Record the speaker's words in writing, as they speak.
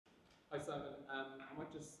Hi Simon, I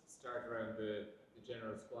might just start around the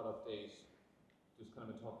general squad update. Just kind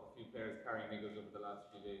of talk a few players carrying niggles over the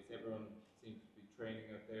last few days. Everyone seems to be training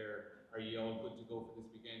out there. Are you all good to go for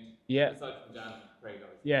this weekend? Yeah, Aside from Dan and Craig,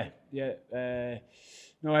 obviously. yeah.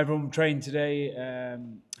 No, everyone trained today.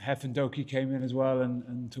 Hef and Doki came in as well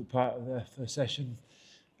and took part of the first session.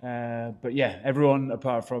 But yeah, everyone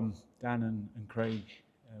apart from Dan and Craig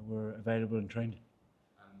were available and trained.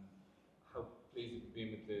 Um, how pleased have you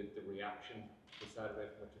been with the reaction this Saturday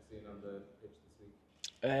from what you're seeing on the pitch this week?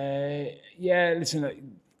 Yeah,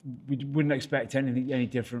 listen, we wouldn't expect anything any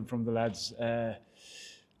different from the lads.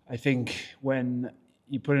 I think when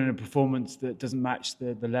you put in a performance that doesn't match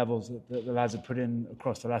the levels that the lads have put in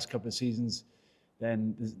across the last couple of seasons,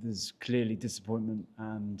 then there's clearly disappointment,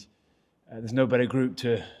 and there's no better group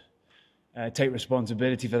to take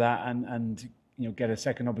responsibility for that and get a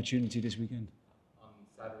second opportunity this weekend. On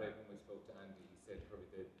Saturday when we spoke to Andy, he said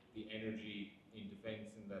probably the energy in defence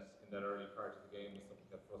in that early part of the game was something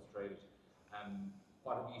that frustrated.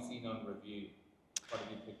 What have you seen on review? What have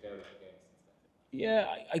you picked out of the game since then? Yeah,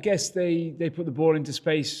 I guess they put the ball into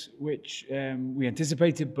space, which we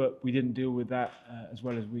anticipated, but we didn't deal with that as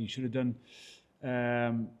well as we should have done.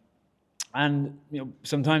 And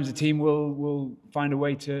sometimes the team will find a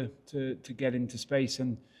way to get into space,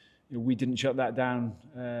 and we didn't shut that down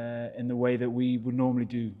in the way that we would normally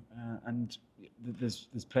do. And there's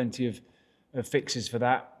plenty of fixes for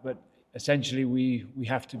that, but essentially we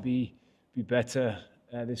have to be better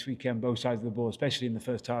this weekend, both sides of the ball, especially in the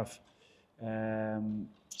first half.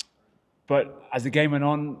 But as the game went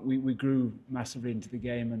on, we grew massively into the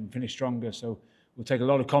game and finished stronger. So we'll take a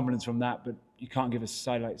lot of confidence from that. But you can't give a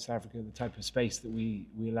side like South Africa the type of space that we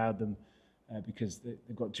allowed them because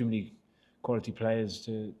they've got too many quality players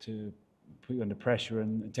to put you under pressure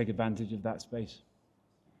and take advantage of that space.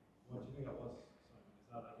 What do you think that was, Simon?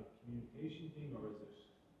 Is that like a communication thing or is it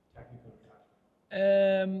technical or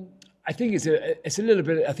tactical? I think it's a little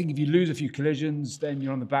bit. I think if you lose a few collisions, then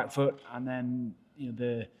you're on the back foot, and then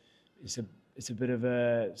it's a bit of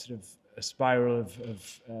a sort of a spiral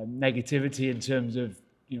of negativity in terms of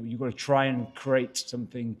you've got to try and create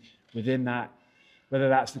something within that, whether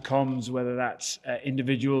that's the comms, whether that's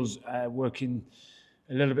individuals working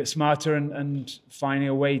a little bit smarter and finding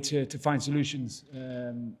a way to find solutions.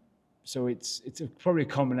 So it's probably a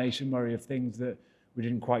combination, Murray, of things that we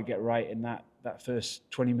didn't quite get right in that first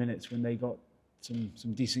 20 minutes when they got some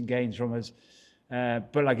decent gains from us.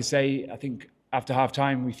 But like I say, I think after half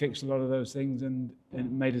time we fixed a lot of those things and it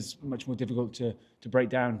made us much more difficult to break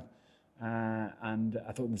down. And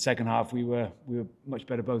I thought in the second half we were much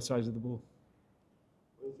better both sides of the ball.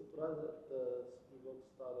 Were you surprised that the Springboks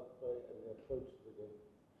started play and the approach to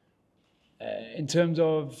the game? In terms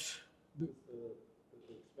of The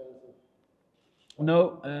expensive.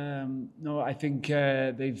 no, I think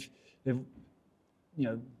they've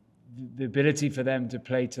the ability for them to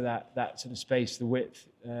play to that sort of space, the width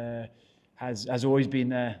has always been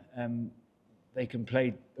there. They can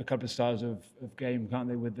play a couple of styles of game, can't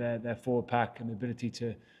they, with their forward pack and the ability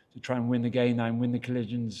to try and win the game and win the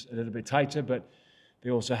collisions a little bit tighter. But they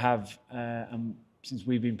also have, since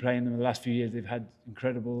we've been playing them in the last few years, they've had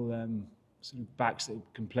incredible sort of backs that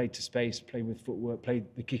can play to space, play with footwork, play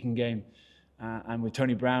the kicking game. And with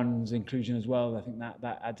Tony Brown's inclusion as well, I think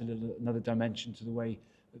that adds another dimension to the way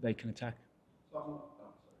that they can attack.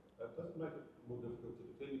 That doesn't make it more difficult to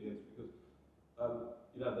defend against because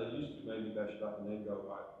they used to mainly bash it up and then go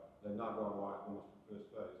wide. They've now gone wide almost the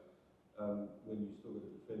first phase. When you still got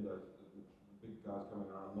to defend those the big guys coming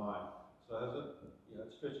around line. So has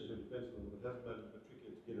it stretches your defence a little bit. Has it made it a bit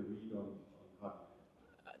trickier to get a read on how?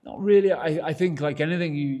 Not really. I think like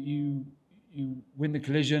anything, you win the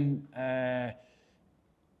collision.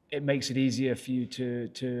 It makes it easier for you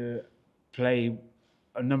to play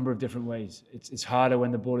a number of different ways. It's harder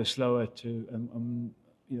when the ball is slower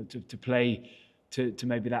to play to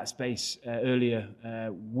maybe that space earlier.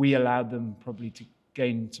 We allowed them probably to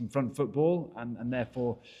gain some front football, and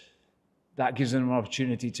therefore that gives them an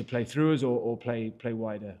opportunity to play through us or play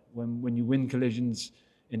wider. When you win collisions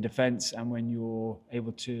in defence and when you're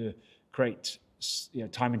able to create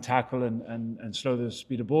time and tackle and slow the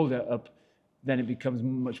speed of ball up, then it becomes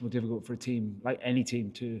much more difficult for a team, like any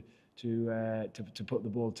team, to put the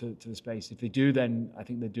ball to the space. If they do, then I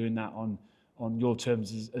think they're doing that on your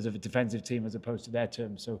terms as a defensive team as opposed to their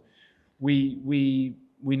terms. So we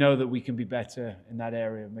know that we can be better in that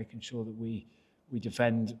area, making sure that we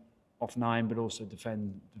defend off nine, but also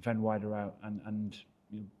defend wider out. And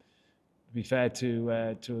to be fair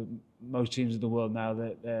to most teams of the world now,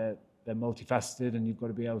 that they're multifaceted, and you've got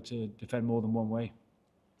to be able to defend more than one way.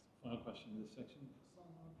 Final question in this section.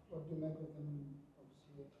 What you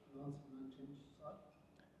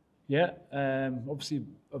Yeah, obviously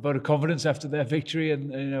a vote of confidence after their victory,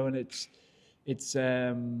 and it's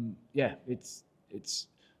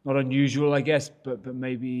not unusual, I guess, but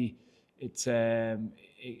maybe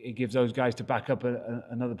it gives those guys to back up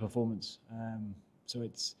another performance. So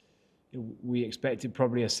we expected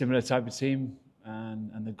probably a similar type of team,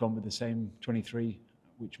 and they've gone with the same 23,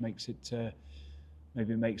 which makes it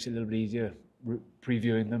maybe it makes it a little bit easier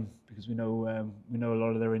previewing them, because we know a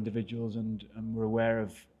lot of their individuals, and we're aware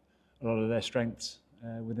of a lot of their strengths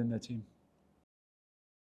within their team.